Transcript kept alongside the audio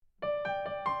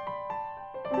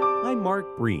I'm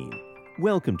Mark Breen.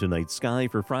 Welcome to Night Sky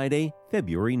for Friday,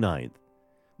 February 9th.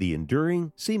 The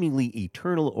enduring, seemingly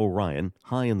eternal Orion,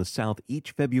 high in the south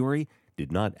each February,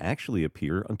 did not actually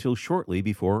appear until shortly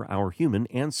before our human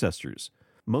ancestors.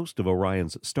 Most of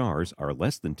Orion's stars are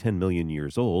less than 10 million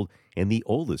years old, and the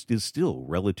oldest is still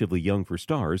relatively young for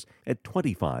stars at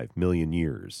 25 million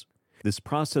years. This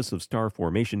process of star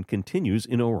formation continues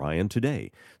in Orion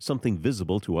today, something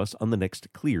visible to us on the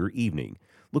next clear evening.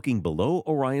 Looking below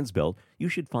Orion's belt, you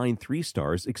should find 3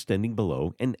 stars extending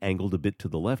below and angled a bit to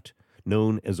the left.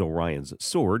 Known as Orion's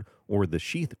sword, or the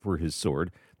sheath for his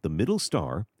sword, the middle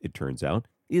star, it turns out,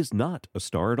 is not a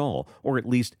star at all, or at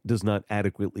least does not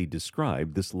adequately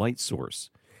describe this light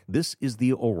source. This is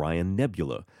the Orion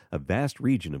Nebula, a vast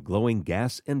region of glowing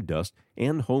gas and dust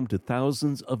and home to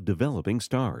thousands of developing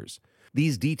stars.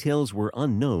 These details were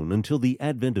unknown until the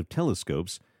advent of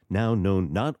telescopes, now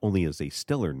known not only as a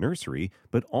stellar nursery,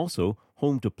 but also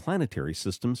home to planetary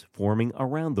systems forming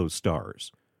around those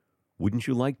stars. Wouldn't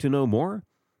you like to know more?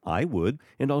 I would,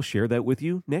 and I'll share that with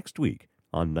you next week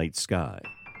on Night Sky.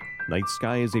 Night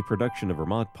Sky is a production of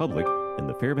Vermont Public and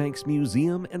the Fairbanks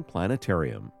Museum and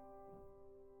Planetarium.